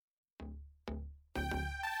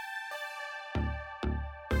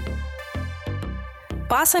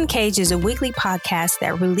Boss Uncaged is a weekly podcast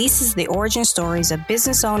that releases the origin stories of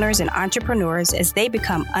business owners and entrepreneurs as they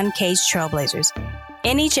become uncaged trailblazers.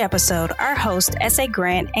 In each episode, our host, S.A.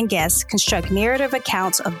 Grant, and guests construct narrative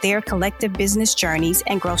accounts of their collective business journeys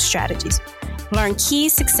and growth strategies. Learn key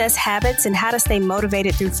success habits and how to stay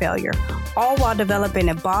motivated through failure, all while developing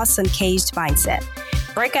a Boss Uncaged mindset.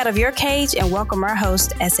 Break out of your cage and welcome our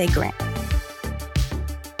host, S.A. Grant.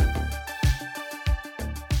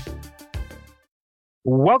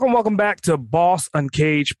 Welcome back to Boss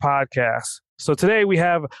Uncaged podcast. So today we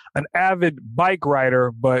have an avid bike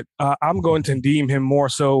rider, but I'm going to deem him more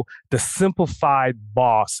so the simplified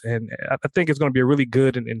boss. And I think it's going to be a really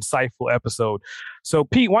good and insightful episode. So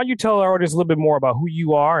Pete, why don't you tell our audience a little bit more about who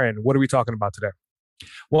you are and what are we talking about today?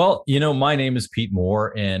 Well, my name is Pete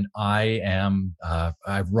Moore, and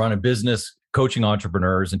I've run a business coaching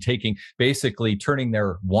entrepreneurs and turning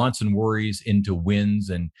their wants and worries into wins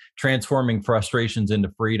and transforming frustrations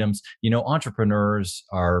into freedoms. Entrepreneurs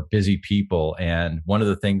are busy people, and one of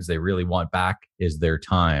the things they really want back is their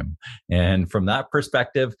time. And from that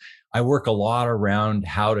perspective, I work a lot around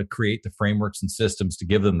how to create the frameworks and systems to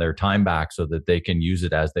give them their time back so that they can use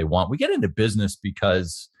it as they want. We get into business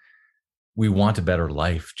because we want a better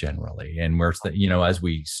life generally. And as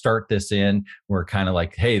we start this in, we're kind of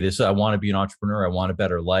like, hey, I want to be an entrepreneur. I want a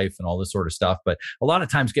better life and all this sort of stuff. But a lot of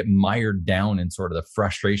times get mired down in sort of the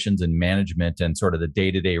frustrations in management and sort of the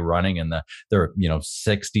day-to-day running and the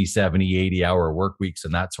 60, 70, 80 hour work weeks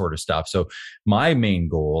and that sort of stuff. So my main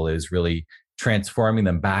goal is really transforming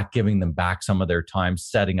them back, giving them back some of their time,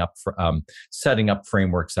 setting up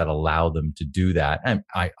frameworks that allow them to do that. And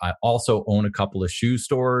I also own a couple of shoe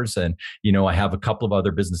stores, and I have a couple of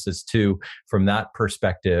other businesses too. From that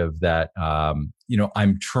perspective, that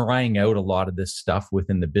I'm trying out a lot of this stuff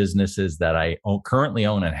within the businesses that I currently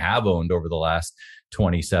own and have owned over the last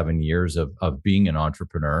 27 years of being an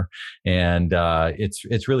entrepreneur. And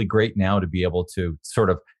it's really great now to be able to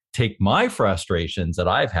sort of take my frustrations that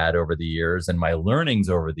I've had over the years and my learnings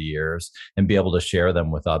over the years and be able to share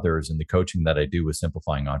them with others in the coaching that I do with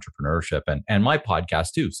Simplifying Entrepreneurship and my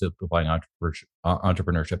podcast too, Simplifying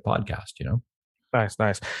Entrepreneurship Podcast,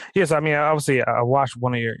 Nice. Yes, I mean, obviously, I watched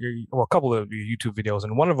one of a couple of your YouTube videos,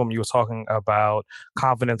 and one of them you were talking about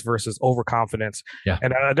confidence versus overconfidence. Yeah.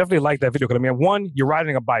 And I definitely like that video because, one, you're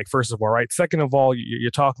riding a bike, first of all, right? Second of all,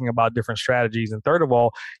 you're talking about different strategies. And third of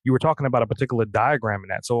all, you were talking about a particular diagram in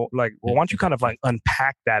that. So, why don't you kind of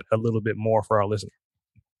unpack that a little bit more for our listeners?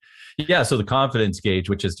 Yeah. So the confidence gauge,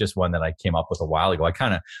 which is just one that I came up with a while ago, I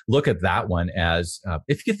kind of look at that one as,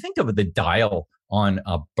 if you think of the dial on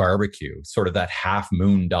a barbecue, sort of that half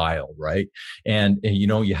moon dial, right? And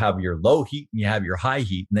you have your low heat and you have your high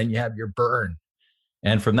heat, and then you have your burn.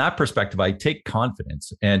 And from that perspective, I take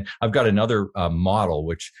confidence. And I've got another model,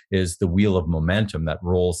 which is the wheel of momentum that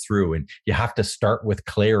rolls through. And you have to start with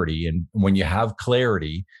clarity. And when you have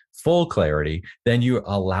clarity, full clarity, then you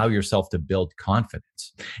allow yourself to build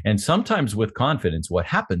confidence. And sometimes with confidence, what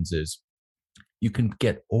happens is you can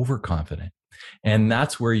get overconfident. And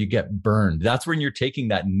that's where you get burned. That's when you're taking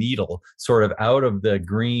that needle sort of out of the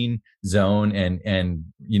green zone and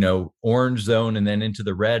orange zone, and then into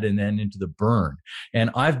the red, and then into the burn.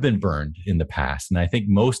 And I've been burned in the past. And I think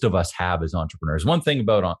most of us have as entrepreneurs. One thing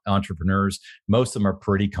about entrepreneurs, most of them are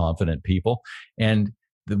pretty confident people. And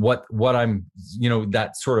what I'm,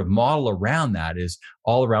 that sort of model around that is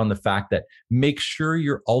all around the fact that make sure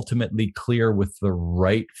you're ultimately clear with the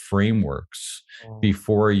right frameworks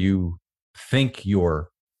before you think you're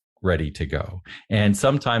ready to go. And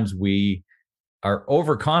sometimes we are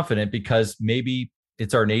overconfident because maybe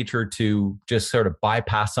it's our nature to just sort of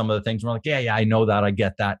bypass some of the things. We're like, yeah, I know that, I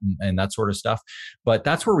get that, and that sort of stuff. But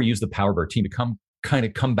that's where we use the power of our team to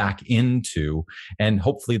come back into, and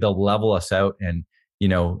hopefully they'll level us out and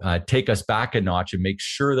take us back a notch and make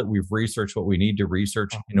sure that we've researched what we need to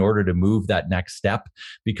research in order to move that next step.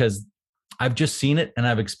 Because I've just seen it and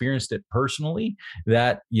I've experienced it personally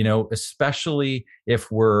that, especially if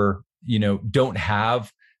we're, don't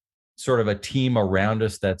have sort of a team around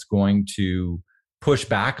us that's going to push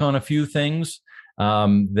back on a few things,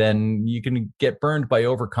 then you can get burned by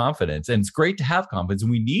overconfidence. And it's great to have confidence. And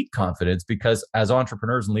we need confidence because as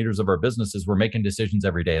entrepreneurs and leaders of our businesses, we're making decisions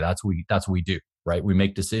every day. That's what we do, right? We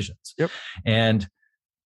make decisions. Yep. And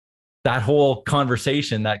that whole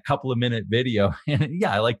conversation, that couple of minute video, and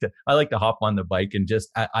yeah, I like to hop on the bike and just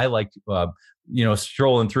I like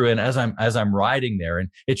strolling through, and as I'm riding there, and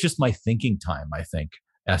it's just my thinking time, I think,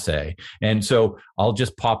 SA. And so I'll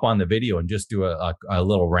just pop on the video and just do a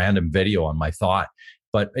little random video on my thought.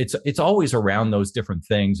 But it's always around those different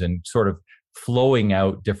things and sort of flowing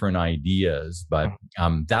out different ideas. But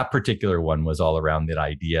that particular one was all around that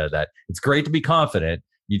idea that it's great to be confident.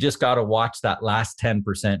 You just got to watch that last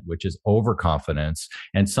 10%, which is overconfidence.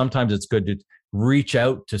 And sometimes it's good to reach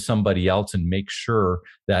out to somebody else and make sure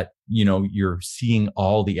that, you're seeing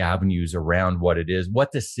all the avenues around what it is,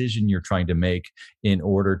 what decision you're trying to make in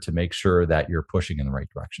order to make sure that you're pushing in the right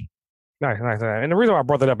direction. Nice. And the reason why I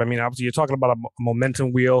brought that up, obviously you're talking about a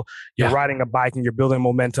momentum wheel, you're riding a bike and you're building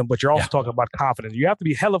momentum, but you're also talking about confidence. You have to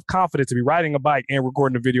be hell of confident to be riding a bike and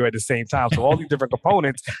recording a video at the same time. So all these different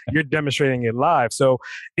components, you're demonstrating it live. So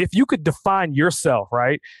if you could define yourself,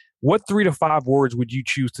 right, what 3 to 5 words would you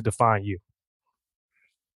choose to define you?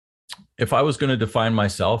 If I was going to define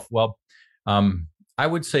myself, well, I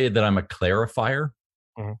would say that I'm a clarifier.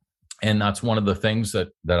 Mm-hmm. And that's one of the things that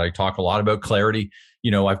I talk a lot about, clarity.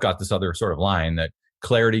 I've got this other sort of line that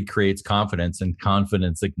clarity creates confidence and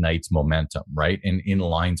confidence ignites momentum, right? And in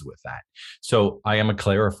lines with that. So I am a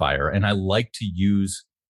clarifier and I like to use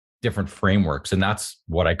different frameworks. And that's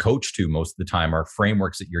what I coach to most of the time, are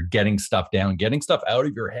frameworks that you're getting stuff down, getting stuff out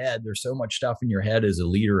of your head. There's so much stuff in your head as a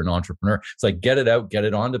leader and entrepreneur. It's like, get it out, get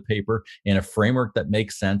it onto paper in a framework that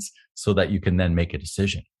makes sense so that you can then make a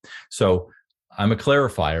decision. So I'm a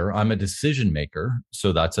clarifier. I'm a decision maker.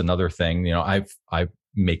 So that's another thing. I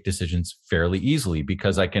make decisions fairly easily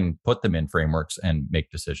because I can put them in frameworks and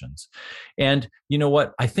make decisions. And you know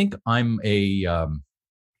what? I think I'm a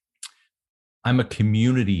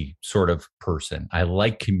community sort of person. I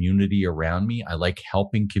like community around me. I like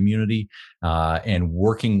helping community and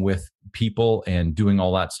working with people and doing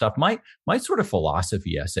all that stuff. My sort of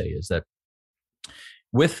philosophy, essay, is that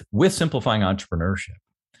with simplifying entrepreneurship,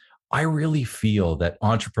 I really feel that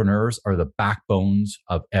entrepreneurs are the backbones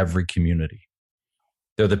of every community.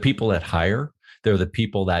 They're the people that hire. They're the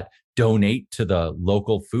people that donate to the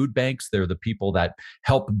local food banks. They're the people that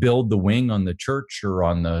help build the wing on the church or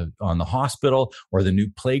on the hospital or the new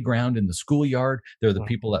playground in the schoolyard. They're the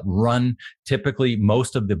people that run typically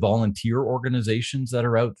most of the volunteer organizations that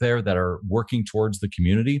are out there that are working towards the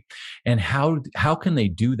community. And how can they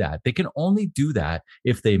do that? They can only do that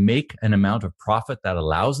if they make an amount of profit that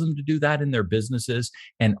allows them to do that in their businesses,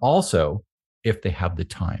 and also if they have the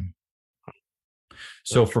time.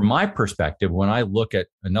 So from my perspective, when I look at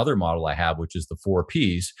another model I have, which is the 4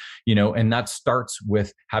 Ps, and that starts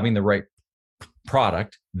with having the right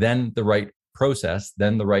product, then the right process,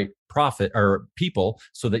 then the right profit or people,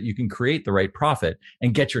 so that you can create the right profit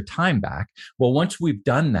and get your time back. Well, once we've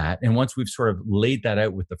done that, and once we've sort of laid that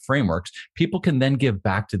out with the frameworks, people can then give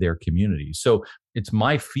back to their community. So it's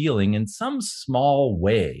my feeling in some small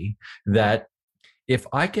way that if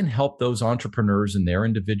I can help those entrepreneurs in their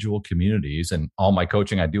individual communities, and all my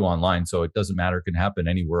coaching I do online, so it doesn't matter, it can happen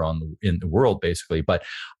anywhere in the world, basically. But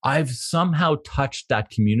I've somehow touched that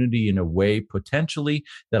community in a way, potentially,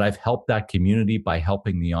 that I've helped that community by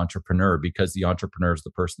helping the entrepreneur, because the entrepreneur is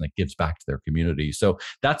the person that gives back to their community. So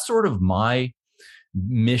that's sort of my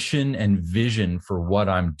mission and vision for what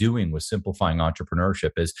I'm doing with Simplifying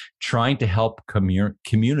Entrepreneurship, is trying to help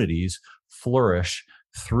communities flourish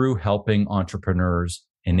through helping entrepreneurs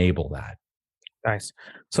enable that. Nice.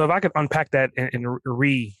 So if I could unpack that and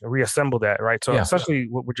reassemble that, right? So essentially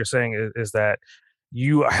what you're saying is that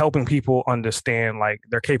you are helping people understand like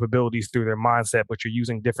their capabilities through their mindset, but you're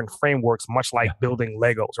using different frameworks, much like building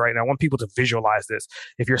Legos, right? And I want people to visualize this.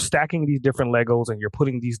 If you're stacking these different Legos and you're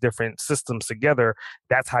putting these different systems together,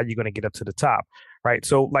 that's how you're going to get up to the top, right?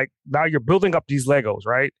 So like now you're building up these Legos,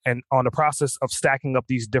 right? And on the process of stacking up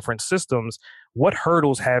these different systems, what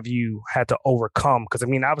hurdles have you had to overcome? Because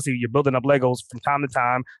obviously you're building up Legos from time to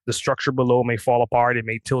time. The structure below may fall apart. It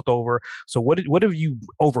may tilt over. So what have you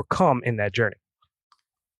overcome in that journey?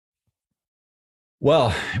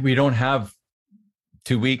 Well, we don't have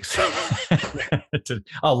 2 weeks.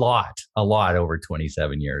 a lot over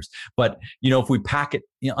 27 years. But, if we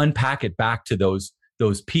unpack it back to those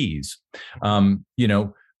P's,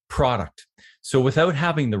 product. So without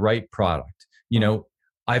having the right product,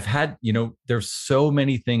 I've had, there's so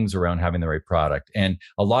many things around having the right product. And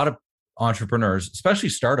a lot of entrepreneurs, especially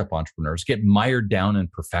startup entrepreneurs, get mired down in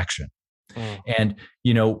perfection. And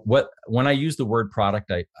when I use the word product,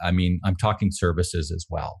 I'm talking services as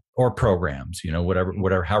well, or programs,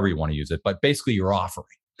 whatever, however you want to use it, but basically you're offering.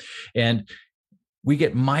 And we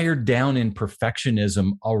get mired down in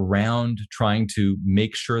perfectionism around trying to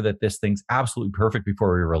make sure that this thing's absolutely perfect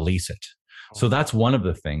before we release it. So that's one of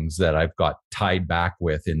the things that I've got tied back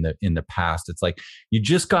with in the past. It's like, you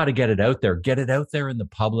just got to get it out there in the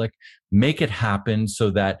public, make it happen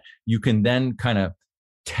so that you can then kind of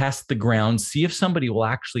test the ground, see if somebody will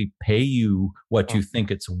actually pay you what you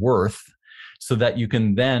think it's worth, so that you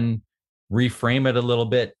can then reframe it a little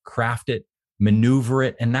bit, craft it, maneuver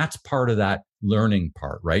it. And that's part of that learning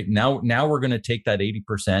part, right? Now we're going to take that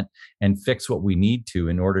 80% and fix what we need to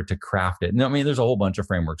in order to craft it. And I mean, there's a whole bunch of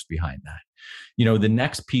frameworks behind that. The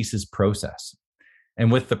next piece is process.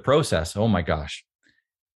 And with the process, oh my gosh,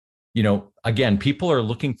 again, people are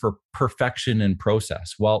looking for perfection in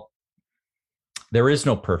process. Well, there is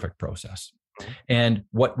no perfect process. And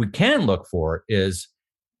what we can look for is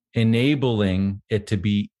enabling it to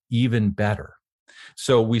be even better.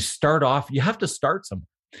 So we start off, you have to start somewhere.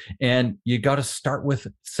 And you got to start with,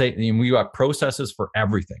 we got processes for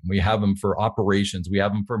everything. We have them for operations. We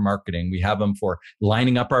have them for marketing. We have them for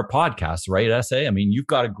lining up our podcasts, right, SA? I mean, you've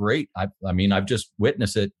got a great, I've just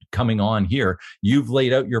witnessed it coming on here. You've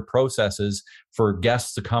laid out your processes for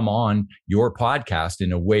guests to come on your podcast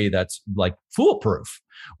in a way that's like foolproof.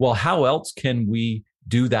 Well, how else can we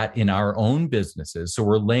do that in our own businesses? So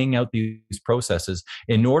we're laying out these processes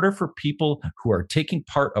in order for people who are taking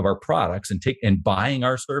part of our products and buying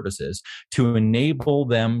our services to enable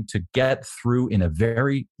them to get through in a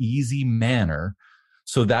very easy manner,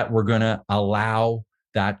 so that we're going to allow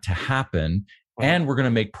that to happen and we're going to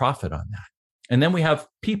make profit on that. And then we have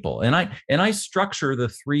people, and I structure the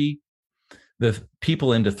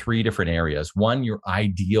people into three different areas. One, your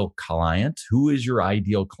ideal client. Who is your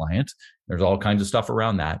ideal client? There's all kinds of stuff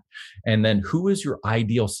around that. And then who is your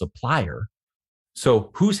ideal supplier? So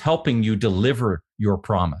who's helping you deliver your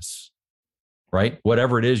promise, right?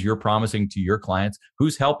 Whatever it is you're promising to your clients,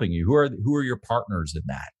 who's helping you? Who are your partners in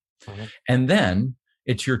that? Mm-hmm. And then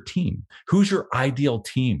it's your team. Who's your ideal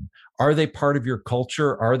team? Are they part of your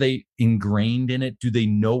culture? Are they ingrained in it? Do they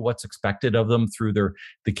know what's expected of them through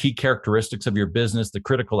the key characteristics of your business, the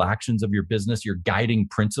critical actions of your business, your guiding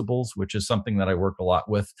principles, which is something that I work a lot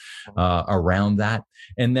with around that.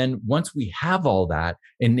 And then once we have all that,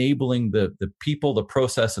 enabling the people, the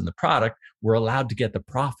process, and the product, we're allowed to get the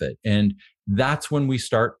profit. And that's when we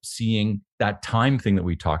start seeing that time thing that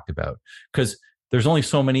we talked about, because there's only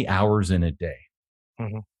so many hours in a day.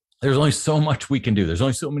 Mm-hmm. There's only so much we can do. There's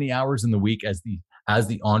only so many hours in the week as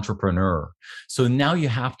the entrepreneur. So now you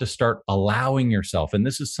have to start allowing yourself, and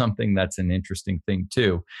this is something that's an interesting thing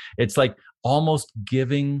too. It's like almost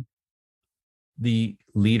giving the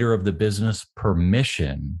leader of the business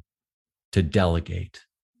permission to delegate.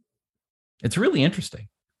 It's really interesting.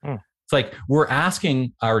 It's like we're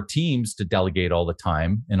asking our teams to delegate all the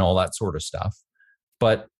time and all that sort of stuff,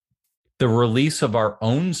 but the release of our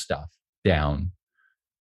own stuff down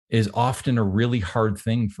is often a really hard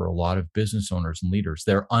thing for a lot of business owners and leaders.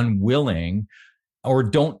 They're unwilling or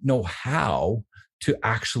don't know how to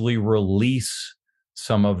actually release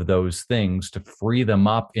some of those things to free them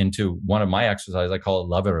up into one of my exercises. I call it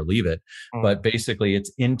love it or leave it. But basically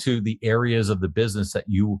it's into the areas of the business that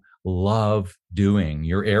you love doing.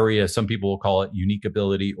 Your area, some people will call it unique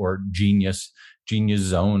ability or genius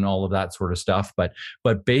zone, all of that sort of stuff.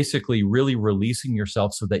 But basically really releasing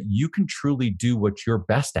yourself so that you can truly do what you're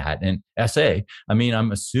best at. And SA, I mean,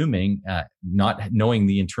 I'm assuming not knowing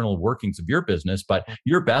the internal workings of your business, but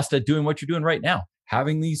you're best at doing what you're doing right now,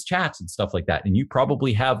 having these chats and stuff like that. And you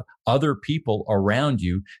probably have other people around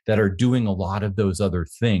you that are doing a lot of those other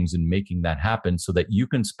things and making that happen so that you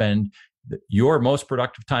can spend your most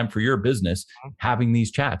productive time for your business having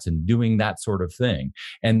these chats and doing that sort of thing.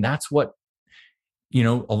 And that's what, a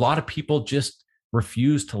lot of people just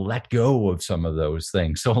refuse to let go of some of those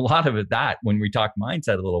things. So a lot of it, that when we talked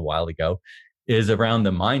mindset a little while ago, is around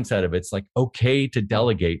the mindset of it's like, okay to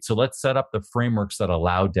delegate. So let's set up the frameworks that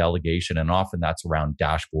allow delegation. And often that's around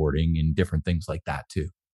dashboarding and different things like that too.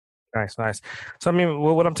 Nice. So, I mean,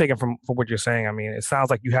 what I'm taking from what you're saying, I mean, it sounds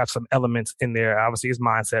like you have some elements in there. Obviously, it's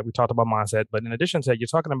mindset. We talked about mindset. But in addition to that, you're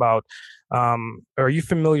talking about, are you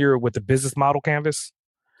familiar with the business model canvas?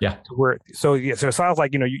 Yeah. So it sounds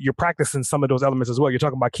like, you're practicing some of those elements as well. You're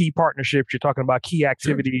talking about key partnerships. You're talking about key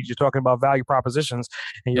activities. Sure. You're talking about value propositions,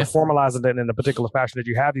 and you're formalizing that in a particular fashion that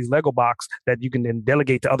you have these Lego blocks that you can then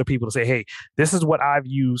delegate to other people to say, hey, this is what I've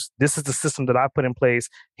used. This is the system that I've put in place.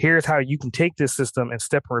 Here's how you can take this system and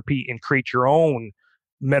step and repeat and create your own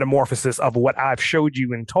metamorphosis of what I've showed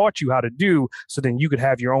you and taught you how to do. So then you could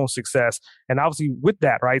have your own success. And obviously with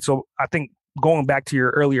that, right? So I think going back to your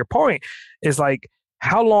earlier point is like,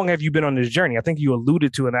 how long have you been on this journey? I think you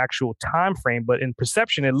alluded to an actual time frame, but in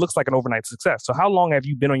perception, it looks like an overnight success. So how long have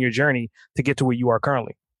you been on your journey to get to where you are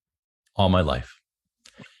currently? All my life.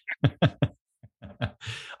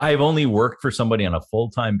 I've only worked for somebody on a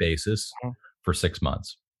full-time basis for 6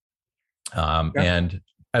 months. And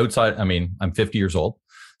outside, I mean, I'm 50 years old.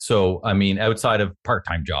 So, I mean, outside of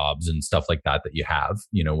part-time jobs and stuff like that you have,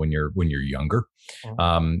 when you're younger,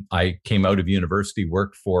 I came out of university,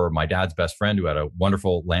 worked for my dad's best friend who had a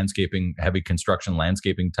wonderful landscaping, heavy construction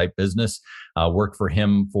landscaping type business. Worked for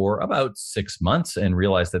him for about 6 months and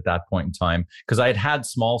realized at that point in time, because I had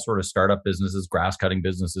small sort of startup businesses, grass cutting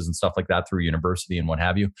businesses and stuff like that through university and what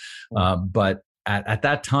have you. But at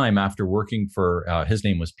that time, after working for, his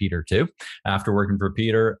name was Peter too. After working for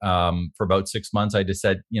Peter for about 6 months, I just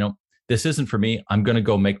said, this isn't for me. I'm going to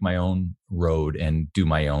go make my own road and do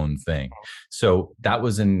my own thing. So that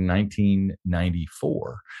was in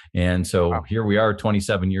 1994. And so here we are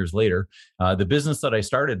 27 years later. The business that I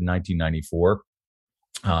started in 1994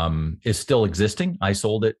 is still existing. I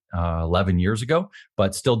sold it 11 years ago,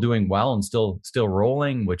 but still doing well and still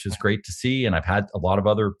rolling, which is great to see. And I've had a lot of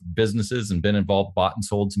other businesses and been involved, bought and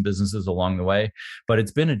sold some businesses along the way, but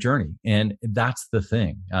it's been a journey. And that's the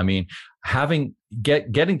thing. I mean,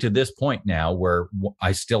 getting to this point now where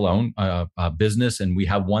I still own a business, and we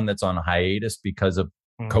have one that's on a hiatus because of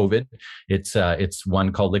COVID. It's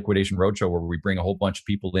one called Liquidation Roadshow, where we bring a whole bunch of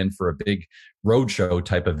people in for a big roadshow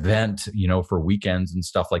type event, for weekends and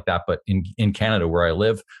stuff like that. But in Canada, where I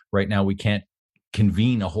live right now, we can't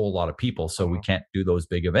convene a whole lot of people, so we can't do those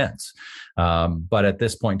big events. But at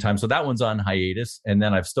this point in time, so that one's on hiatus. And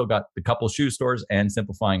then I've still got a couple shoe stores and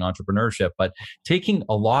Simplifying Entrepreneurship, but taking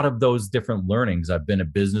a lot of those different learnings. I've been a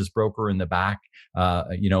business broker in the back,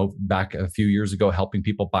 back a few years ago, helping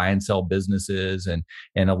people buy and sell businesses and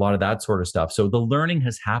a lot of that sort of stuff. So the learning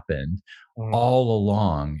has happened all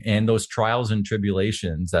along, and those trials and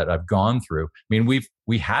tribulations that I've gone through. I mean,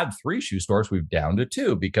 we had 3 shoe stores, we've down to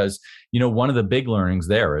 2 because, one of the big learnings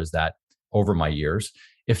there is that over my years,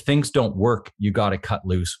 if things don't work, you got to cut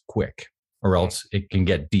loose quick or else it can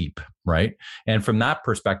get deep, right? And from that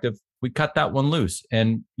perspective, we cut that one loose.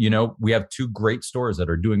 And, we have 2 great stores that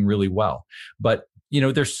are doing really well. But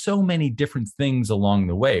there's so many different things along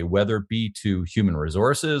the way, whether it be to human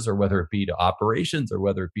resources or whether it be to operations or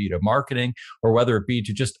whether it be to marketing or whether it be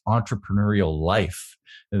to just entrepreneurial life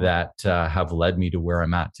that have led me to where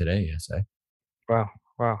I'm at today, I say.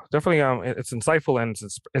 Wow. Definitely, it's insightful and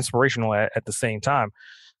it's inspirational at the same time.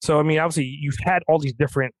 So, I mean, obviously, you've had all these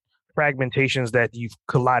different fragmentations that you've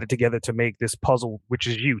collided together to make this puzzle, which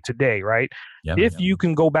is you today, right? If you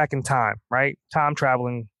can go back in time, right? Time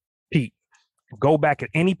traveling, Pete. Go back at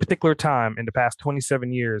any particular time in the past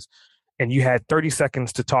 27 years and you had 30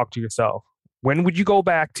 seconds to talk to yourself. When would you go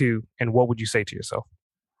back to and what would you say to yourself?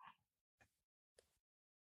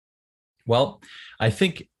 Well, I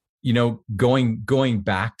think, going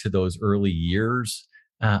back to those early years,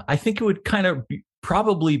 I think it would kind of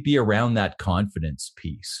probably be around that confidence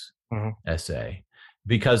piece, essay,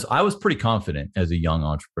 because I was pretty confident as a young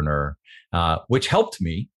entrepreneur, which helped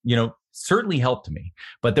me, certainly helped me.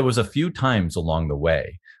 But there was a few times along the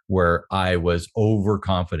way where I was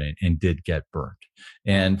overconfident and did get burnt.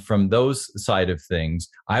 And from those side of things,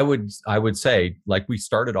 I would say, like we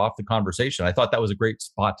started off the conversation, I thought that was a great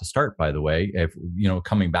spot to start, by the way, if,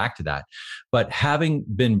 coming back to that. But having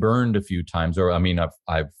been burned a few times, or I mean,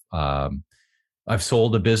 I've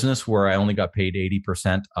sold a business where I only got paid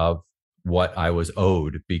 80% of what I was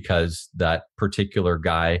owed because that particular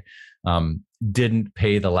guy didn't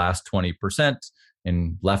pay the last 20%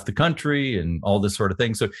 and left the country and all this sort of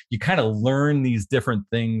thing. So you kind of learn these different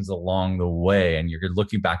things along the way, and you're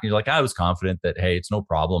looking back and you're like, I was confident that, hey, it's no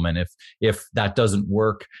problem. And if that doesn't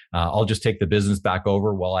work, I'll just take the business back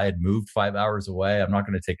over. Well, I had moved 5 hours away. I'm not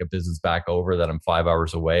going to take a business back over that I'm 5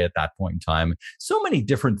 hours away at that point in time. So many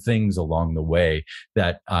different things along the way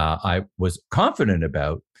that I was confident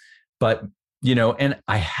about, but and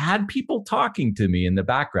I had people talking to me in the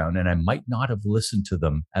background, and I might not have listened to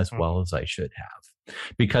them as well as I should have,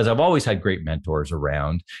 because I've always had great mentors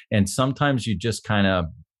around. And sometimes you just kind of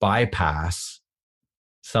bypass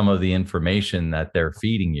some of the information that they're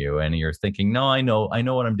feeding you, and you're thinking, no, I know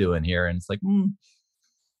what I'm doing here. And it's like,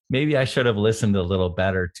 maybe I should have listened a little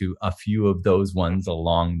better to a few of those ones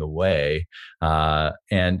along the way.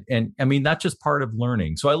 And I mean, that's just part of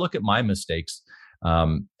learning. So I look at my mistakes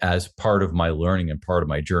as part of my learning and part of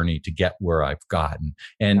my journey to get where I've gotten.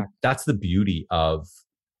 And that's the beauty of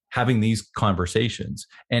having these conversations.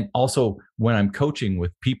 And also when I'm coaching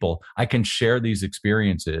with people, I can share these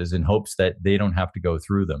experiences in hopes that they don't have to go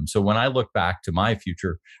through them. So when I look back to my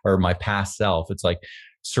future or my past self, it's like,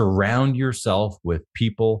 surround yourself with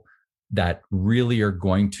people that really are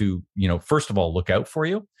going to, first of all, look out for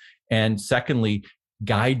you. And secondly,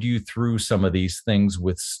 guide you through some of these things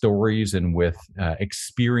with stories and with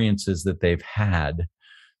experiences that they've had,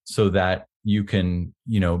 so that you can,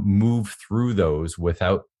 move through those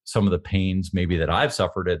without some of the pains maybe that I've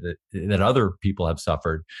suffered, that other people have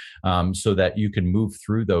suffered, so that you can move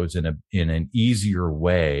through those in an easier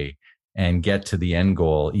way and get to the end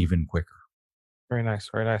goal even quicker. Very nice.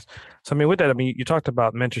 Very nice. So, I mean, with that, I mean, you talked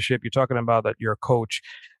about mentorship. You're talking about that you're a coach.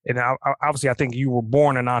 And obviously, I think you were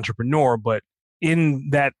born an entrepreneur, but in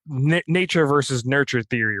that nature versus nurture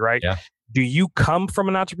theory, right? Yeah. Do you come from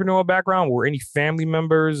an entrepreneurial background? Were any family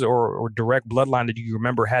members or direct bloodline that you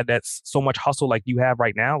remember had that so much hustle like you have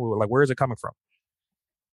right now? Like, where is it coming from?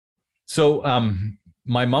 So,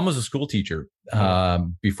 my mom was a school teacher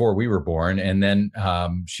before we were born, and then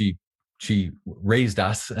she raised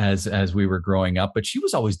us as we were growing up, but she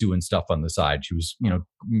was always doing stuff on the side. She was,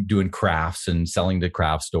 doing crafts and selling to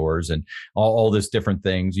craft stores and all this different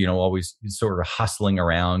things, always sort of hustling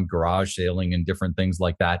around, garage sailing and different things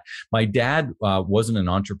like that. My dad wasn't an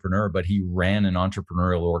entrepreneur, but he ran an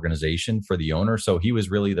entrepreneurial organization for the owner. So he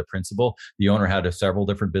was really the principal. The owner had several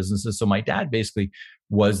different businesses. So my dad basically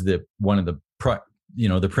was the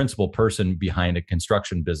principal person behind a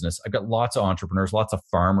construction business. I've got lots of entrepreneurs, lots of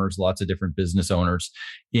farmers, lots of different business owners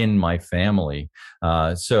in my family.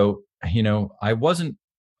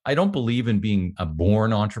 I don't believe in being a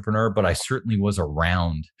born entrepreneur, but I certainly was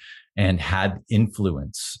around and had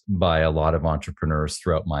influence by a lot of entrepreneurs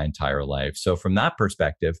throughout my entire life. So from that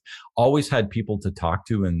perspective, always had people to talk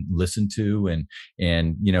to and listen to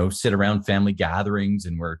and sit around family gatherings,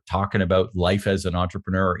 and we're talking about life as an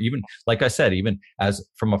entrepreneur. Even, like I said, even as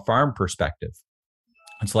from a farm perspective,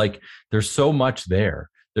 it's like there's so much there.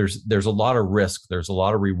 There's a lot of risk, there's a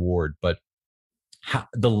lot of reward, but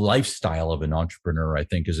the lifestyle of an entrepreneur, I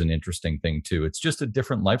think, is an interesting thing too. It's just a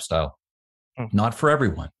different lifestyle. Not for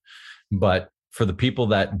everyone, but for the people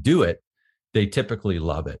that do it, they typically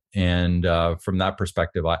love it. And from that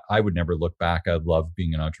perspective, I would never look back. I'd love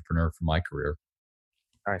being an entrepreneur for my career.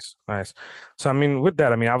 Nice, nice. So, I mean, with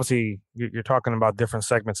that, I mean, obviously, you're talking about different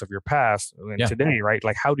segments of your past and today, right?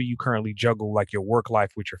 Like, how do you currently juggle like your work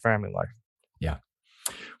life with your family life? Yeah.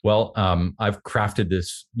 Well, I've crafted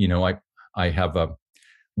this. I have a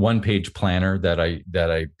one-page planner that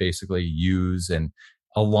I basically use, and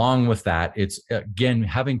along with that, it's again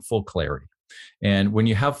having full clarity. And when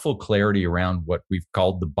you have full clarity around what we've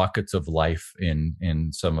called the buckets of life in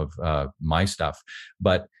some of my stuff,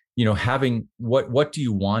 but having what do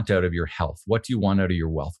you want out of your health? What do you want out of your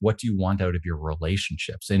wealth? What do you want out of your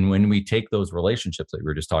relationships? And when we take those relationships that we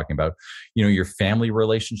were just talking about, your family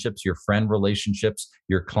relationships, your friend relationships,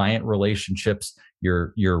 your client relationships,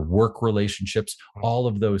 your work relationships, all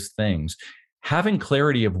of those things, having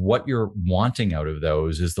clarity of what you're wanting out of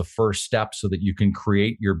those is the first step so that you can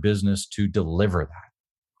create your business to deliver that.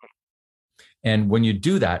 And when you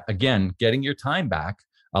do that, again, getting your time back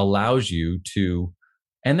allows you to,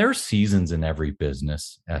 and there are seasons in every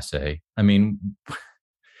business, SA. I mean,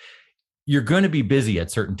 you're going to be busy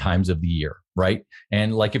at certain times of the year, right?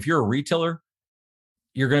 And like if you're a retailer,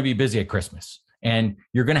 you're going to be busy at Christmas, and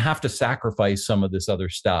you're going to have to sacrifice some of this other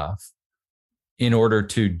stuff in order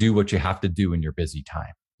to do what you have to do in your busy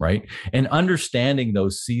time, right? And understanding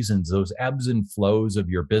those seasons, those ebbs and flows of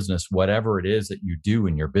your business, whatever it is that you do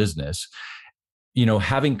in your business,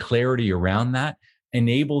 having clarity around that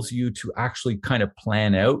enables you to actually kind of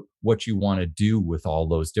plan out what you want to do with all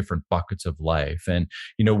those different buckets of life. And,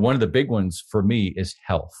 one of the big ones for me is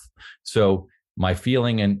health. So my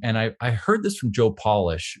feeling, and I heard this from Joe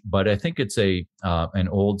Polish, but I think it's an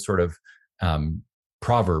old sort of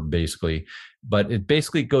proverb basically, but it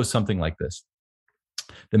basically goes something like this.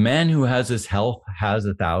 The man who has his health has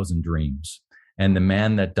 1,000 dreams, and the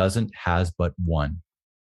man that doesn't has but one.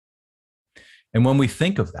 And when we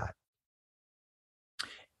think of that,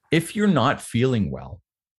 if you're not feeling well,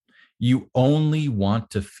 you only want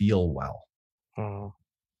to feel well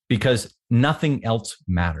because nothing else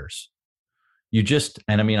matters.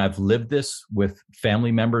 I've lived this with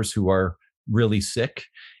family members who are really sick,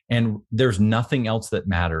 and there's nothing else that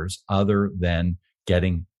matters other than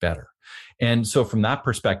getting better. And so from that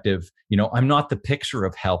perspective, I'm not the picture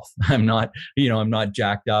of health. I'm not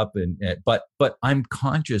jacked up but I'm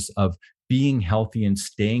conscious of being healthy and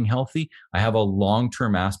staying healthy. I have a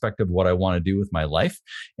long-term aspect of what I want to do with my life.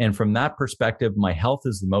 And from that perspective, my health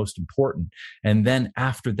is the most important. And then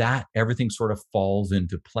after that, everything sort of falls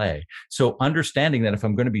into play. So understanding that if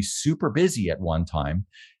I'm going to be super busy at one time,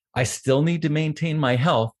 I still need to maintain my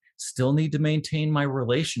health, still need to maintain my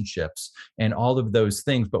relationships and all of those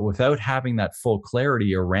things. But without having that full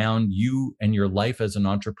clarity around you and your life as an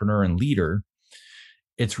entrepreneur and leader,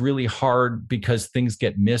 it's really hard because things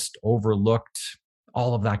get missed, overlooked,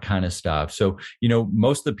 all of that kind of stuff. So,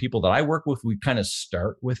 most of the people that I work with, we kind of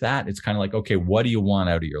start with that. It's kind of like, okay, what do you want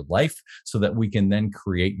out of your life, so that we can then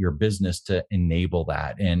create your business to enable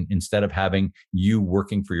that. And instead of having you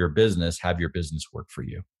working for your business, have your business work for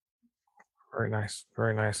you. Very nice.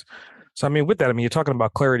 Very nice. So, with that, you're talking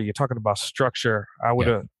about clarity. You're talking about structure. I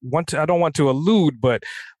don't want to allude, but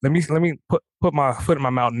let me put my foot in my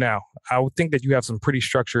mouth now. I would think that you have some pretty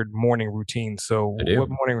structured morning routines. So what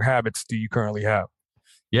morning habits do you currently have?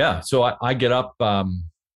 Yeah. So I get up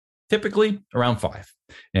typically around 5.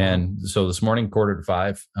 And so this morning,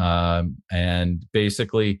 4:45. And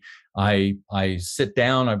basically I sit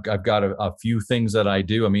down. I've got a few things that I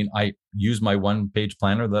do. I use my 1-page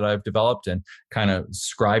planner that I've developed and kind of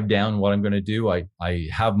scribe down what I'm going to do. I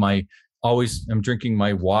have I'm drinking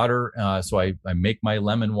my water. So I make my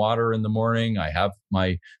lemon water in the morning. I have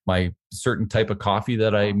my certain type of coffee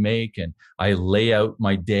that I make, and I lay out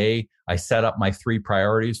my day. I set up my 3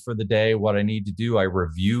 priorities for the day, what I need to do. I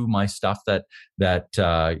review my stuff that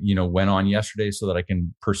went on yesterday, so that I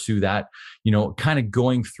can pursue that, kind of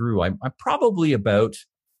going through. I'm probably about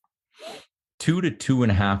 2 to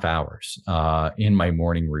 2.5 hours in my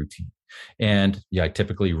morning routine. And I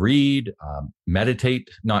typically read, meditate,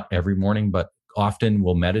 not every morning, but often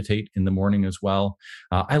will meditate in the morning as well.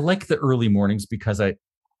 I like the early mornings because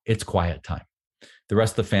it's quiet time. The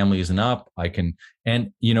rest of the family isn't up. I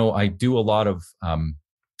do a lot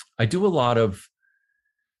of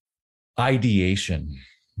ideation,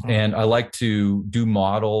 and I like to do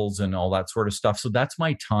models and all that sort of stuff. So that's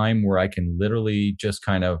my time where I can literally just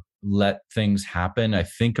kind of let things happen. I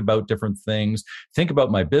think about different things, think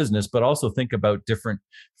about my business, but also think about different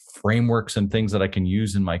frameworks and things that I can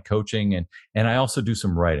use in my coaching. And I also do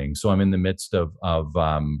some writing. So I'm in the midst of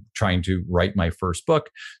trying to write my first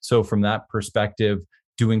book. So from that perspective,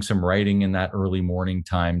 doing some writing in that early morning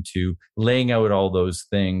time, to laying out all those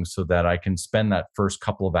things so that I can spend that first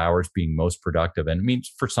couple of hours being most productive. And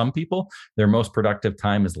for some people, their most productive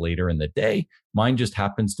time is later in the day. Mine just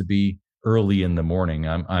happens to be early in the morning.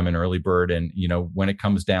 I'm an early bird, and when it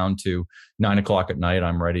comes down to 9 o'clock at night,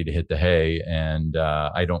 I'm ready to hit the hay, and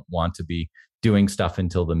I don't want to be doing stuff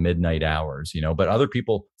until the midnight hours. But other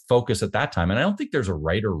people focus at that time, and I don't think there's a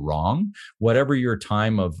right or wrong. Whatever your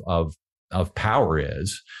time of power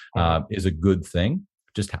is a good thing.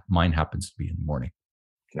 Just mine happens to be in the morning.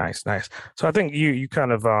 Nice. So I think you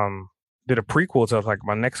kind of did a prequel to like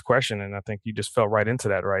my next question, and I think you just fell right into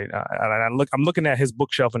that, right? I'm looking at his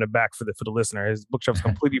bookshelf in the back for the listener. His bookshelf is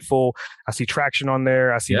completely full. I see Traction on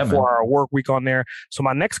there. I see the 4-Hour Work Week on there. So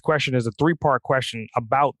my next question is a 3-part question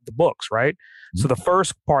about the books, right? Mm-hmm. So the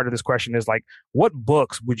first part of this question is like, what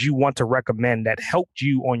books would you want to recommend that helped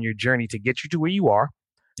you on your journey to get you to where you are?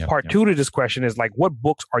 Part 2 to this question is like, what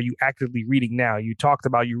books are you actively reading now? You talked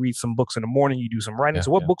about you read some books in the morning, you do some writing. So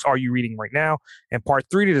what books are you reading right now? And part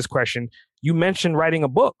 3 to this question, you mentioned writing a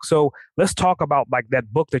book. So let's talk about like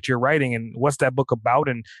that book that you're writing, and what's that book about,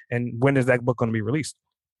 and when is that book going to be released?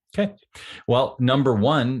 Okay. Well, number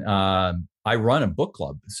 1, I run a book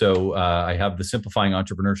club. So I have the Simplifying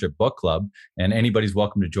Entrepreneurship Book Club, and anybody's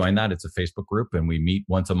welcome to join that. It's a Facebook group, and we meet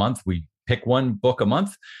once a month. We pick one book a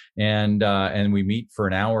month, and we meet for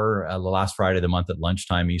an hour the last Friday of the month at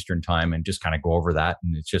lunchtime Eastern time, and just kind of go over that.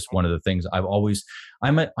 And it's just one of the things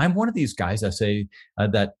I'm one of these guys, I say,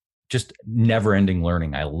 that just never ending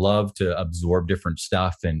learning. I love to absorb different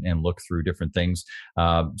stuff and look through different things.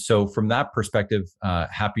 So from that perspective,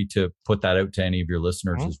 happy to put that out to any of your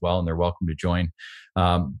listeners as well, and they're welcome to join.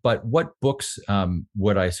 But what books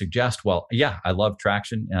would I suggest? Well, I love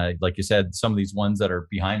Traction. Like you said, some of these ones that are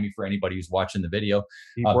behind me for anybody who's watching the video.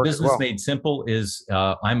 Business Made Simple is,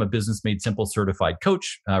 I'm a Business Made Simple certified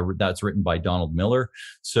coach. That's written by Donald Miller.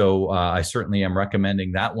 So I certainly am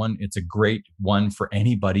recommending that one. It's a great one for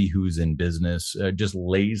anybody who's in business, just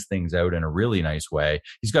lays things out in a really nice way.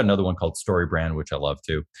 He's got another one called Story Brand, which I love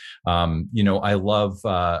too. I love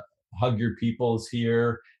Hug Your Peoples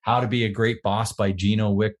here. How to Be a Great Boss by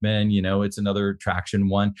Gino Wickman. It's another Traction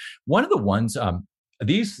one. One of the ones,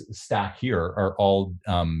 these stack here are all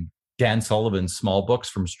Dan Sullivan's small books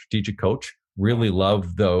from Strategic Coach. Really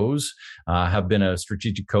love those. Have been a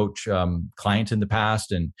Strategic Coach client in the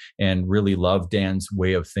past, and really love Dan's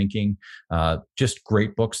way of thinking. Just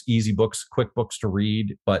great books, easy books, quick books to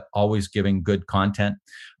read, but always giving good content.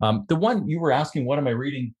 The one you were asking, what am I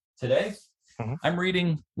reading today? I'm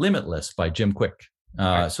reading Limitless by Jim Quick.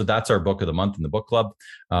 So that's our book of the month in the book club.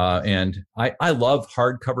 And I love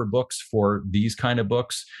hardcover books for these kind of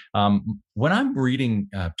books. When I'm reading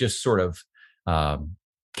just sort of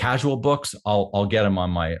casual books, I'll get them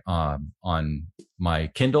on my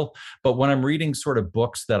Kindle. But when I'm reading sort of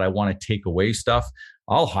books that I want to take away stuff,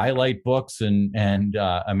 I'll highlight books and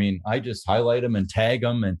I mean, I just highlight them and tag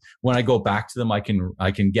them. And when I go back to them, I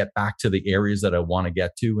can get back to the areas that I want to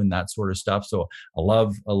get to and that sort of stuff. So I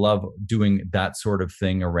love doing that sort of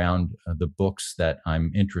thing around the books that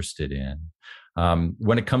I'm interested in.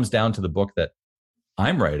 When it comes down to the book that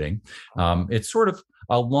I'm writing, it's sort of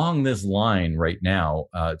along this line right now.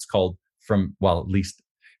 It's called at least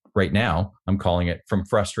right now, I'm calling it From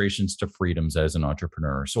Frustrations to Freedoms as an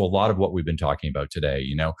Entrepreneur. So a lot of what we've been talking about today,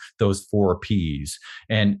 those 4 Ps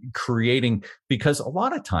and creating, because a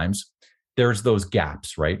lot of times there's those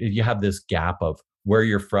gaps, right? You have this gap of where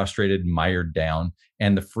you're frustrated, mired down,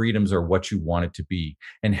 and the freedoms are what you want it to be.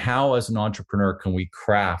 And how, as an entrepreneur, can we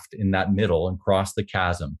craft in that middle and cross the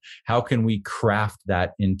chasm? How can we craft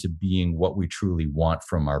that into being what we truly want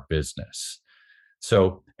from our business?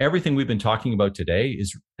 So everything we've been talking about today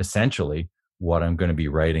is essentially what I'm going to be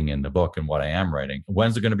writing in the book and what I am writing.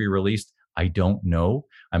 When's it going to be released? I don't know.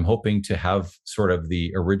 I'm hoping to have sort of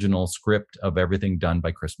the original script of everything done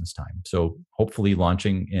by Christmas time. So hopefully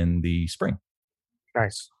launching in the spring.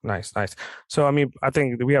 Nice. So, I mean, I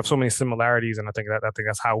think we have so many similarities, and I think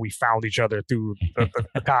that's how we found each other through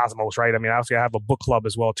the cosmos, right? I mean, obviously, I have a book club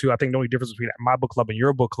as well too. I think the only difference between my book club and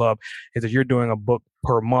your book club is that you're doing a book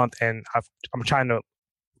per month, and I'm trying to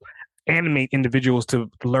animate individuals to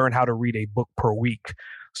learn how to read a book per week.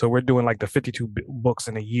 So we're doing like the 52 books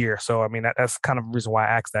in a year. So, I mean, that's kind of the reason why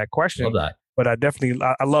I asked that question. Love that. But I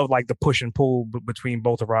love like the push and pull between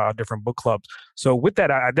both of our different book clubs. So with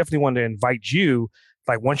that, I definitely wanted to invite you,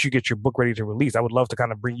 like once you get your book ready to release, I would love to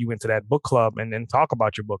kind of bring you into that book club and then talk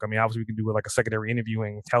about your book. I mean, obviously we can do like a secondary interview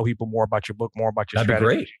and tell people more about your book, more about your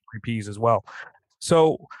strategy, 3 Ps as well.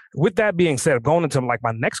 So with that being said, going into like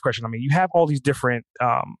my next question, I mean, you have all these different,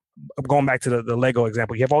 going back to the Lego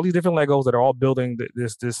example, you have all these different Legos that are all building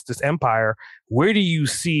this empire. Where do you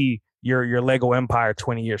see your Lego empire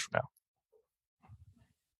 20 years from now?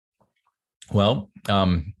 Well,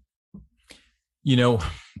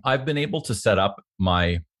 I've been able to set up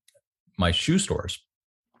my shoe stores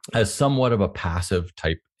as somewhat of a passive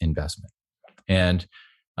type investment. And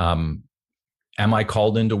am I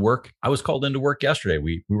called into work? I was called into work yesterday.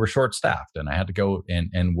 We were short staffed and I had to go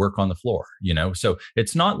and work on the floor, So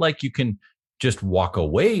it's not like you can just walk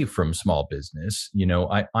away from small business.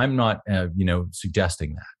 I'm not,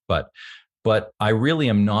 suggesting that, but I really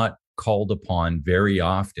am not called upon very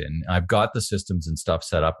often. I've got the systems and stuff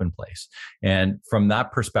set up in place. And from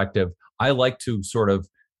that perspective, I like to sort of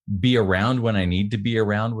be around when I need to be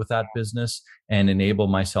around with that business and enable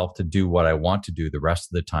myself to do what I want to do the rest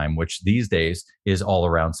of the time, which these days is all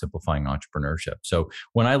around simplifying entrepreneurship. So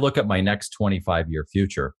when I look at my next 25-year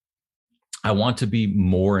future, I want to be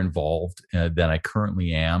more involved than I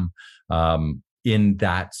currently am in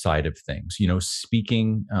that side of things,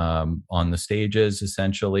 speaking on the stages,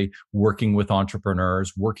 essentially working with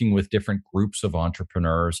entrepreneurs, working with different groups of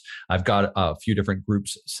entrepreneurs. I've got a few different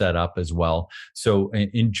groups set up as well. So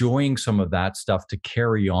enjoying some of that stuff to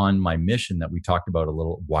carry on my mission that we talked about a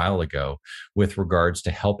little while ago with regards to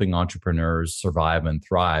helping entrepreneurs survive and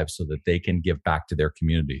thrive so that they can give back to their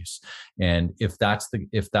communities. And if that's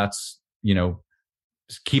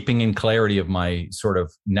keeping in clarity of my sort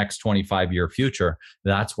of next 25-year future,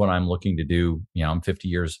 that's what I'm looking to do. I'm 50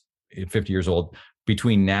 years old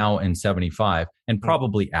between now and 75, and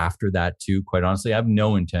probably after that too. Quite honestly, I have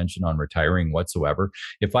no intention on retiring whatsoever.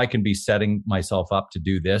 If I can be setting myself up to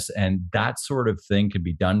do this, and that sort of thing can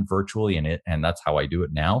be done virtually, and that's how I do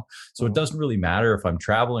it now. So it doesn't really matter if I'm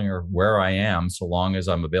traveling or where I am, so long as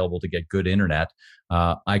I'm available to get good internet.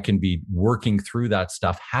 I can be working through that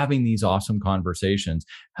stuff, having these awesome conversations,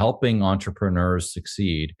 helping entrepreneurs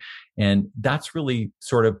succeed. And that's really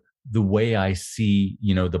sort of the way I see,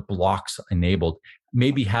 the blocks enabled,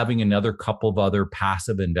 maybe having another couple of other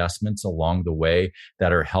passive investments along the way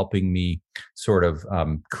that are helping me sort of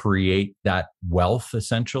create that wealth,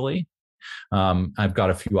 essentially. I've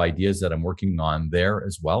got a few ideas that I'm working on there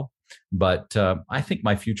as well. But I think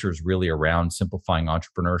my future is really around simplifying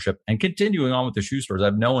entrepreneurship and continuing on with the shoe stores. I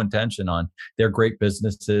have no intention on they're great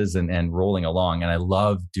businesses and rolling along. And I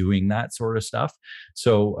love doing that sort of stuff.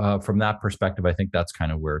 So from that perspective, I think that's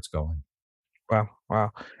kind of where it's going.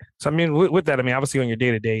 Wow. So, I mean, with that, I mean, obviously on your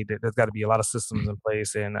day-to-day, there's got to be a lot of systems in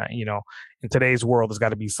place. And, in today's world, there's got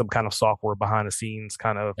to be some kind of software behind the scenes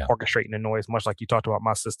kind of orchestrating the noise, much like you talked about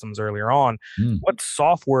my systems earlier on. What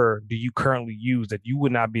software do you currently use that you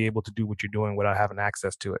would not be able to do what you're doing without having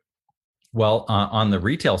access to it? Well, on the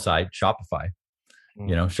retail side, Shopify.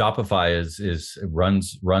 Shopify is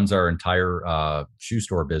runs our entire shoe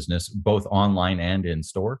store business, both online and in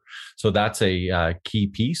store. So that's a key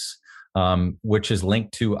piece, which is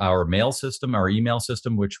linked to our mail system, our email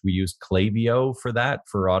system, which we use Klaviyo for that,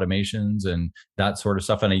 for automations and that sort of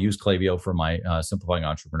stuff. And I use Klaviyo for my Simplifying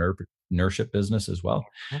Entrepreneurship business as well.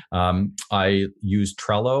 I use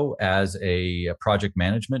Trello as a project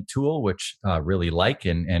management tool, which really like,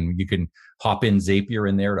 and you can hop in Zapier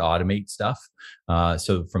in there to automate stuff.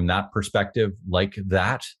 So from that perspective, like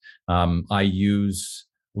that, I use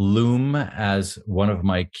Loom as one of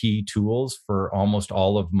my key tools for almost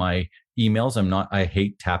all of my emails. I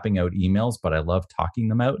hate tapping out emails, but I love talking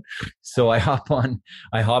them out. So I hop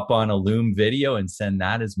on a Loom video and send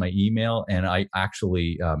that as my email. And I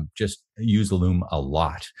actually just use Loom a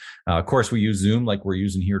lot. Of course, we use Zoom like we're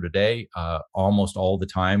using here today, almost all the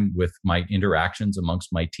time with my interactions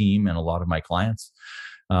amongst my team and a lot of my clients.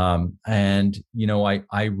 I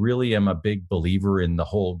really am a big believer in the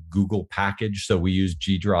whole Google package. So we use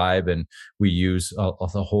G Drive and we use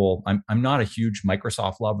the whole, I'm not a huge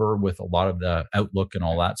Microsoft lover with a lot of the Outlook and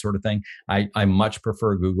all that sort of thing. I much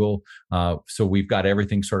prefer Google. So we've got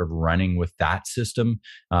everything sort of running with that system,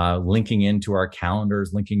 linking into our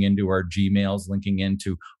calendars, linking into our Gmails, linking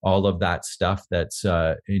into all of that stuff that's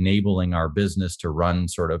enabling our business to run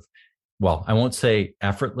sort of, well, I won't say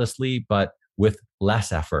effortlessly, but with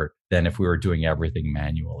less effort than if we were doing everything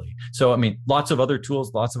manually. So, I mean, lots of other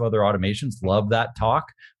tools, lots of other automations, love that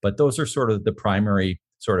talk, but those are sort of the primary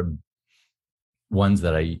sort of ones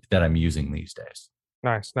that I'm using these days.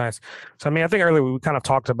 Nice. So, I mean, I think earlier we kind of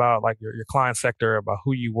talked about like your client sector, about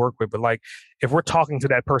who you work with, but like if we're talking to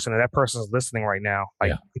that person and that person is listening right now,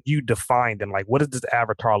 like you define them, like what does this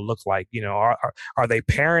avatar look like? Are they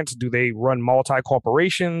parents? Do they run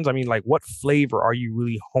multi-corporations? I mean, like what flavor are you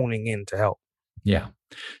really honing in to help? Yeah.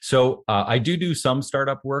 So I do some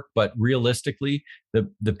startup work, but realistically,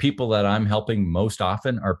 the people that I'm helping most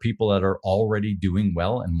often are people that are already doing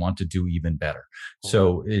well and want to do even better.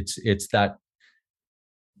 So it's that,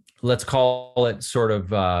 let's call it sort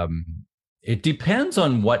of, it depends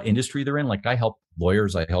on what industry they're in. Like I help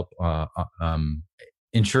lawyers, I help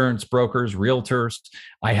insurance brokers, realtors.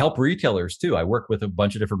 I help retailers too. I work with a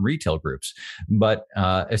bunch of different retail groups, but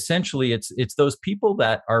essentially it's those people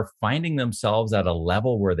that are finding themselves at a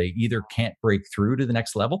level where they either can't break through to the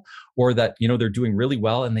next level, or that, they're doing really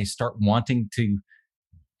well and they start wanting to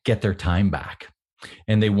get their time back,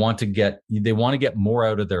 and they want to get more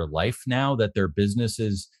out of their life now that their business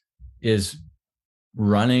is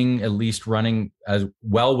running as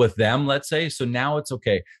well with them, let's say. So now it's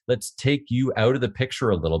okay. Let's take you out of the picture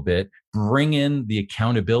a little bit, bring in the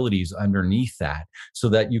accountabilities underneath that so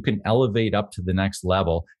that you can elevate up to the next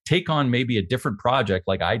level, take on maybe a different project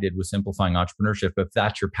like I did with Simplifying Entrepreneurship, if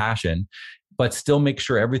that's your passion, but still make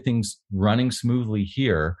sure everything's running smoothly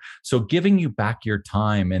here. So giving you back your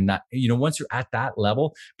time, and that, once you're at that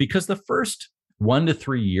level, because the first 1 to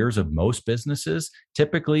 3 years of most businesses,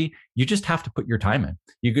 typically you just have to put your time in.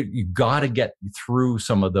 You got to get through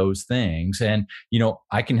some of those things. And,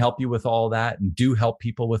 I can help you with all that and do help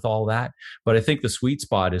people with all that. But I think the sweet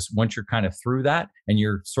spot is once you're kind of through that and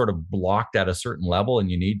you're sort of blocked at a certain level and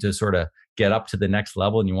you need to sort of get up to the next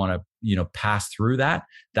level and you want to, pass through that.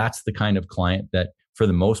 That's the kind of client that for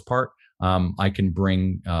the most part, I can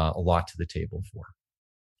bring a lot to the table for.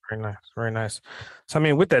 Very nice. So, I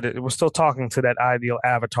mean, with that, we're still talking to that ideal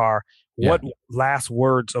avatar. Yeah. What last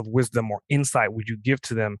words of wisdom or insight would you give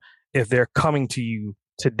to them if they're coming to you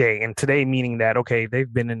today? And today meaning that, okay,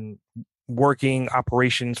 they've been in working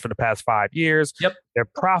operations for the past 5 years. Yep. They're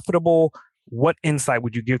profitable. What insight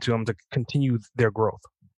would you give to them to continue their growth?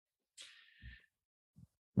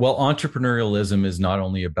 Well, entrepreneurialism is not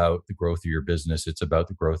only about the growth of your business, it's about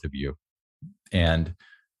the growth of you. And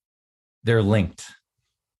they're linked.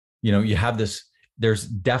 You have there's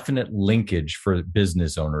definite linkage for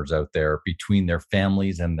business owners out there between their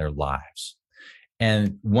families and their lives.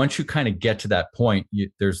 And once you kind of get to that point,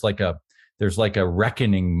 there's like a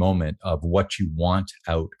reckoning moment of what you want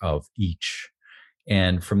out of each.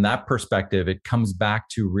 And from that perspective, it comes back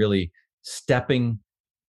to really stepping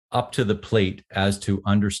up to the plate as to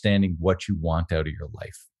understanding what you want out of your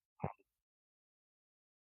life.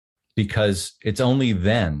 Because it's only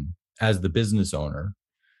then, as the business owner,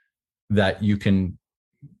 that you can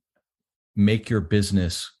make your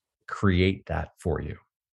business create that for you.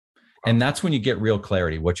 And that's when you get real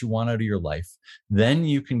clarity, what you want out of your life. Then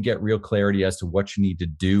you can get real clarity as to what you need to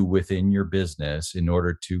do within your business in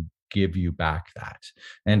order to give you back that.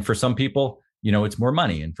 And for some people, it's more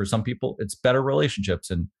money. And for some people, it's better relationships.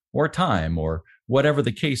 And or time or whatever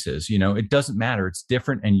the case is. It doesn't matter. It's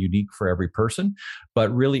different and unique for every person,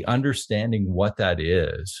 but really understanding what that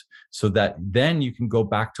is so that then you can go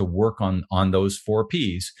back to work on those 4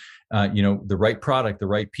 Ps, the right product, the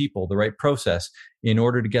right people, the right process in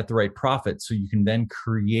order to get the right profit. So you can then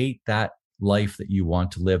create that life that you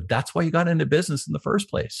want to live. That's why you got into business in the first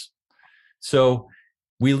place. So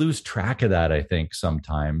we lose track of that, I think,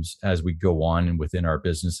 sometimes as we go on within our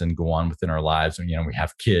business and go on within our lives. And, we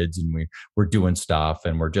have kids and we're doing stuff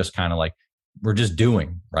and we're just kind of like, we're just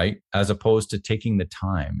doing, right? As opposed to taking the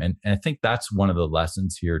time. And I think that's one of the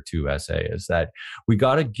lessons here too, SA, is that we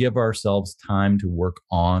got to give ourselves time to work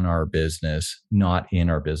on our business, not in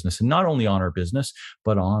our business. And not only on our business,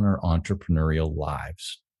 but on our entrepreneurial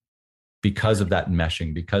lives because of that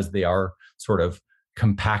meshing, because they are sort of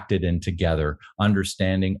compacted in together,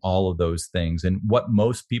 understanding all of those things. And what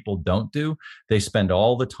most people don't do, they spend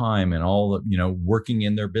all the time and working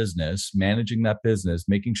in their business, managing that business,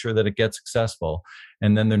 making sure that it gets successful.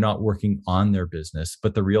 And then they're not working on their business.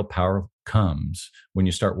 But the real power comes when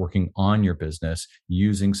you start working on your business,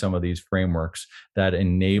 using some of these frameworks that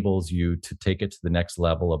enables you to take it to the next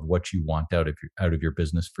level of what you want out of your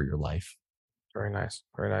business for your life. Very nice.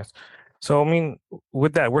 Very nice. So,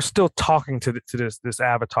 with that, we're still talking to this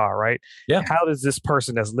avatar, right? Yeah. How does this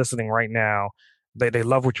person that's listening right now, they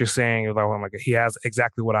love what you're saying? You're like, oh my God, he has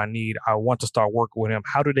exactly what I need. I want to start working with him.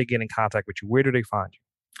 How do they get in contact with you? Where do they find you?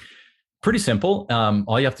 Pretty simple.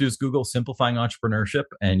 All you have to do is Google Simplifying Entrepreneurship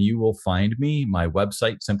and you will find me, my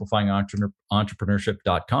website,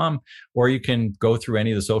 simplifyingentrpreneurship.com, or you can go through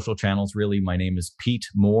any of the social channels. Really, my name is Pete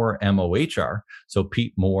Moore, MOHR. So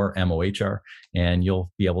Pete Moore, MOHR, and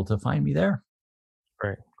you'll be able to find me there.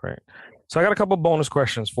 Great. So I got a couple of bonus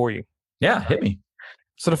questions for you. Yeah, hit me.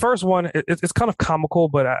 So the first one, it's kind of comical,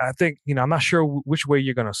 but I think, I'm not sure which way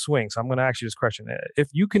you're going to swing. So I'm going to ask you this question. If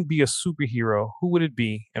you can be a superhero, who would it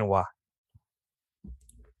be and why?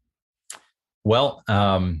 Well,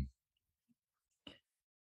 I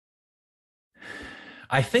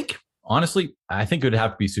think, honestly, it would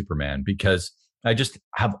have to be Superman because I just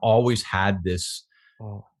have always had this.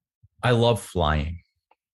 I love flying.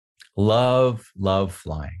 Love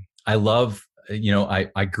flying. I love,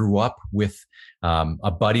 I grew up with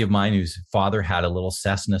a buddy of mine whose father had a little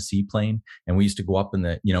Cessna seaplane, and we used to go up in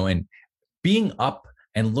the, and being up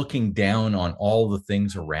and looking down on all the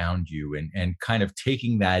things around you and kind of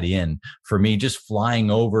taking that in. For me, just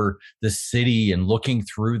flying over the city and looking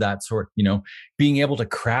through that sort, being able to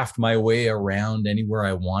craft my way around anywhere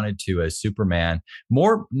I wanted to as Superman,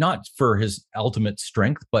 more not for his ultimate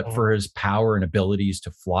strength, but for his power and abilities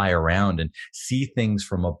to fly around and see things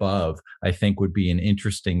from above, I think would be an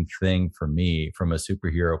interesting thing for me from a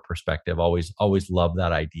superhero perspective. Always loved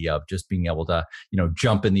that idea of just being able to,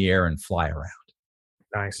 jump in the air and fly around.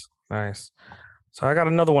 Nice. So I got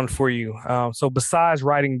another one for you. So besides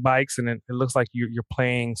riding bikes, and it looks like you're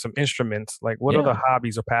playing some instruments, like what other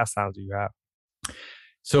hobbies or pastimes do you have?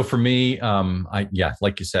 So for me,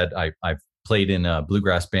 like you said, I've played in a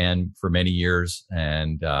bluegrass band for many years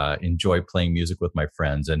and enjoy playing music with my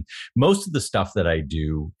friends. And most of the stuff that I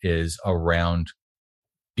do is around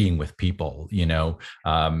being with people,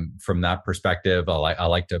 from that perspective. I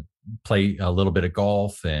like to play a little bit of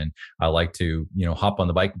golf, and I like to, hop on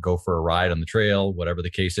the bike and go for a ride on the trail, whatever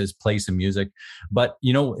the case is, play some music. But,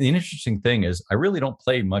 the interesting thing is I really don't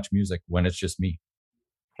play much music when it's just me.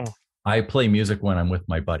 I play music when I'm with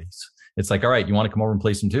my buddies. It's like, all right, you want to come over and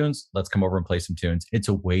play some tunes? Let's come over and play some tunes. It's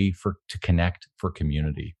a way to connect for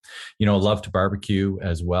community. I love to barbecue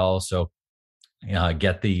as well. So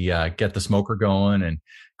get the smoker going and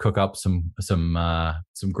cook up some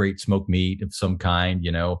great smoked meat of some kind,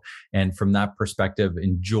 and from that perspective,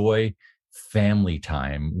 enjoy family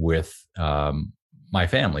time with my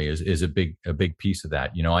family is a big piece of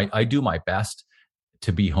that. I do my best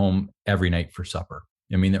to be home every night for supper.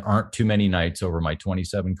 There aren't too many nights over my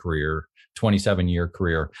 27-year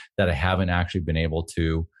career that I haven't actually been able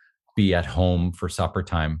to be at home for supper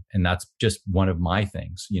time. And that's just one of my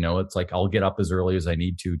things. It's like I'll get up as early as I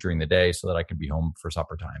need to during the day so that I can be home for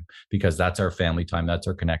supper time, because that's our family time, that's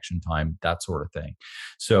our connection time, that sort of thing.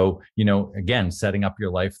 So, again, setting up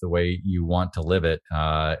your life the way you want to live it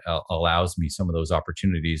allows me some of those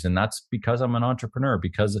opportunities. And that's because I'm an entrepreneur,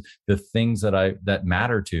 because the things that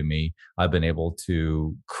matter to me, I've been able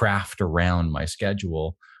to craft around my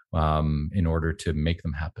schedule in order to make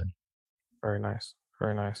them happen. Very nice.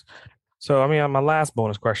 Very nice. So, my last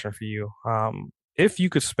bonus question for you. If you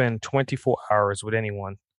could spend 24 hours with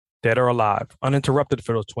anyone, dead or alive, uninterrupted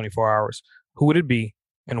for those 24 hours, who would it be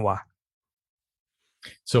and why?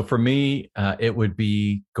 So for me, it would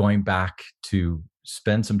be going back to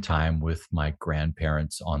spend some time with my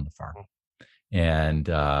grandparents on the farm. And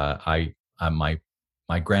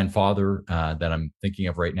my grandfather that I'm thinking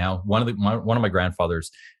of right now, one of my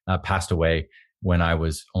grandfathers passed away when I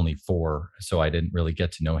was only 4, so I didn't really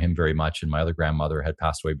get to know him very much. And my other grandmother had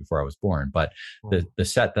passed away before I was born. But the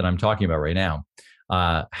set that I'm talking about right now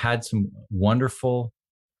had some wonderful,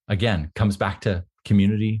 again, comes back to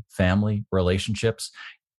community, family, relationships.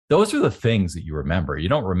 Those are the things that you remember. You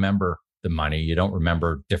don't remember the money. You don't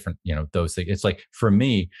remember different, those things. It's like, for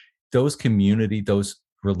me, those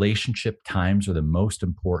relationship times are the most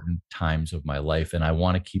important times of my life. And I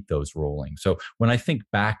want to keep those rolling. So when I think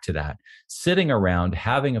back to that, sitting around,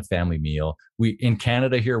 having a family meal, in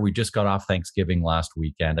Canada here, we just got off Thanksgiving last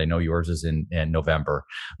weekend. I know yours is in November,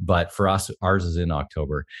 but for us, ours is in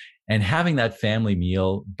October. And having that family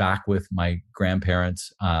meal back with my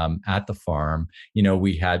grandparents at the farm,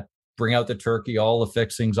 we had bring out the turkey, all the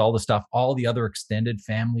fixings, all the stuff, all the other extended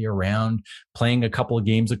family around, playing a couple of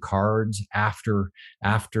games of cards after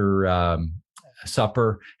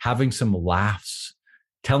supper, having some laughs,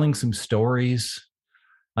 telling some stories.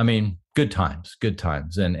 I mean, good times.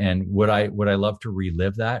 And would I love to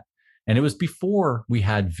relive that? And it was before we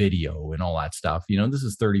had video and all that stuff. This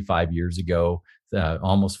is 35 years ago,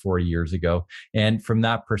 almost 40 years ago. And from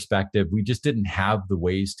that perspective, we just didn't have the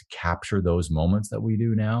ways to capture those moments that we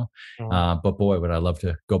do now. But boy, would I love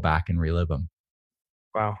to go back and relive them.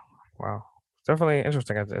 Wow. Definitely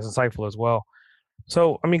interesting. It's insightful as well.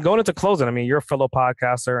 So, going into closing, you're a fellow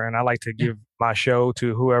podcaster, and I like to give my show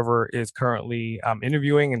to whoever is currently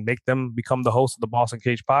interviewing and make them become the host of the Boss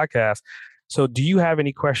Uncaged podcast. So do you have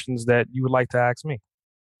any questions that you would like to ask me?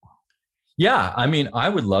 Yeah, I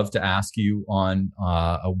would love to ask you on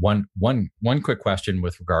one quick question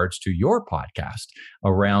with regards to your podcast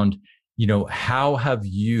around, how have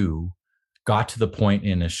you got to the point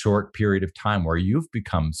in a short period of time where you've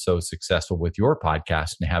become so successful with your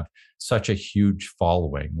podcast and have such a huge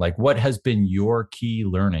following? Like, what has been your key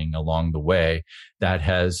learning along the way that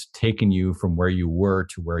has taken you from where you were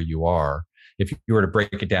to where you are? If you were to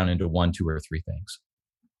break it down into 1, 2, or 3 things.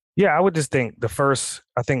 Yeah, I would just think I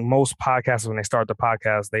think most podcasters, when they start the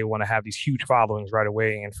podcast, they want to have these huge followings right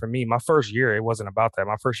away. And for me, my first year, it wasn't about that.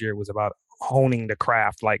 My first year was about honing the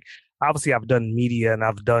craft. Like, obviously, I've done media and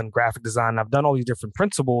I've done graphic design. I've done all these different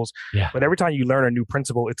principles. Yeah. But every time you learn a new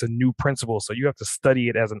principle, it's a new principle. So you have to study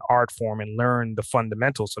it as an art form and learn the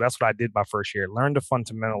fundamentals. So that's what I did my first year. Learn the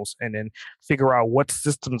fundamentals and then figure out what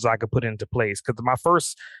systems I could put into place. Because my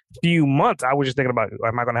first few months, I was just thinking about,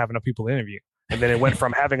 am I going to have enough people to interview? And then it went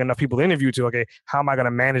from having enough people to interview to, okay, how am I going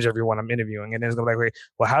to manage everyone I'm interviewing? And then it's going to be like, okay,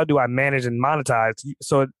 well, how do I manage and monetize?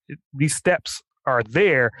 So these steps are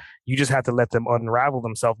there. You just have to let them unravel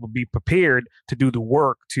themselves, but be prepared to do the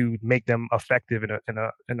work to make them effective and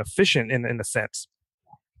efficient in a sense.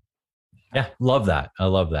 Yeah, love that. I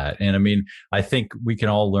love that. And I think we can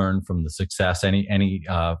all learn from the success. Any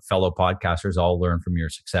fellow podcasters all learn from your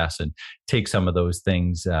success and take some of those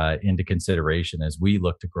things into consideration as we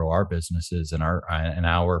look to grow our businesses and our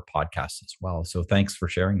podcasts as well. So thanks for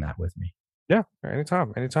sharing that with me. Yeah,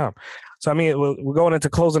 anytime. So, we're going into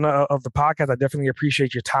closing of the podcast. I definitely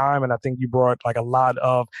appreciate your time. And I think you brought like a lot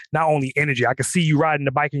of not only energy. I can see you riding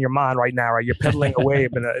the bike in your mind right now, right? You're pedaling away.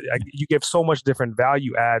 But you give so much different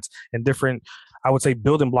value adds and different, I would say,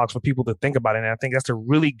 building blocks for people to think about it. And I think that's a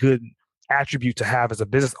really good attribute to have as a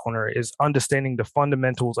business owner, is understanding the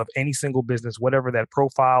fundamentals of any single business, whatever that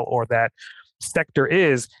profile or that sector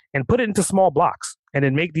is, and put it into small blocks and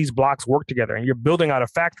then make these blocks work together. And you're building out a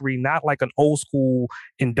factory, not like an old school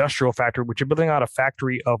industrial factory, but you're building out a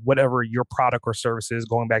factory of whatever your product or service is,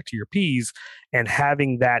 going back to your P's, and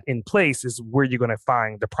having that in place is where you're going to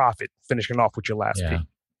find the profit, finishing off with your last P.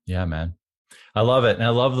 Yeah, man. I love it. And I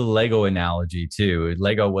love the Lego analogy too.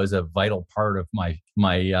 Lego was a vital part of my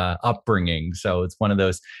upbringing. So it's one of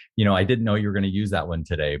those, I didn't know you were going to use that one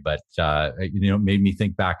today, but it made me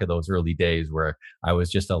think back of those early days where I was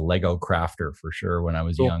just a Lego crafter for sure when I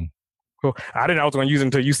was young. Cool. I didn't know I was going to use it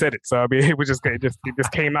until you said it. So it was just it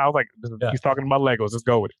just came out like, he's talking about Legos. Let's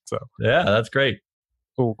go with it. So yeah, that's great.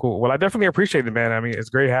 Cool. Well, I definitely appreciate it, man. It's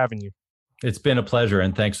great having you. It's been a pleasure.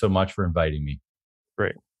 And thanks so much for inviting me.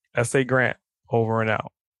 Great. S.A. Grant, over and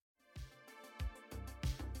out.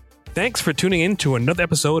 Thanks for tuning in to another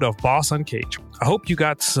episode of Boss Uncaged. I hope you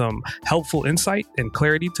got some helpful insight and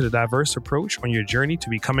clarity to the diverse approach on your journey to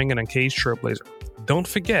becoming an uncaged trailblazer. Don't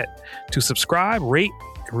forget to subscribe, rate,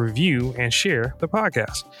 review, and share the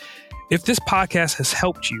podcast. If this podcast has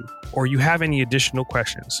helped you or you have any additional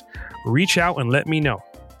questions, reach out and let me know.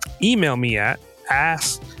 Email me at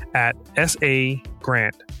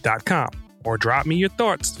ask@sagrant.com. or drop me your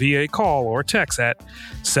thoughts via a call or text at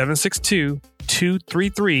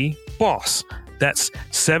 762-233-BOSS. That's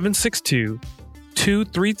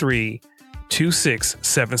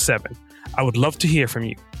 762-233-2677. I would love to hear from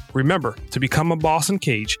you. Remember, to become a boss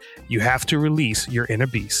uncaged, you have to release your inner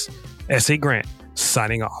beast. S.A. Grant,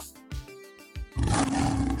 signing off.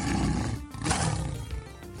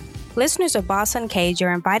 Listeners of Boss Uncaged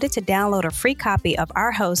are invited to download a free copy of our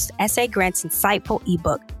host, S.A. Grant's insightful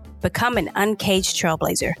ebook, Become an Uncaged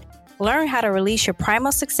Trailblazer. Learn how to release your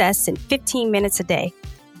primal success in 15 minutes a day.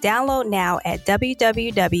 Download now at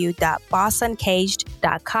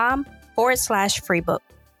www.bossuncaged.com/freebook.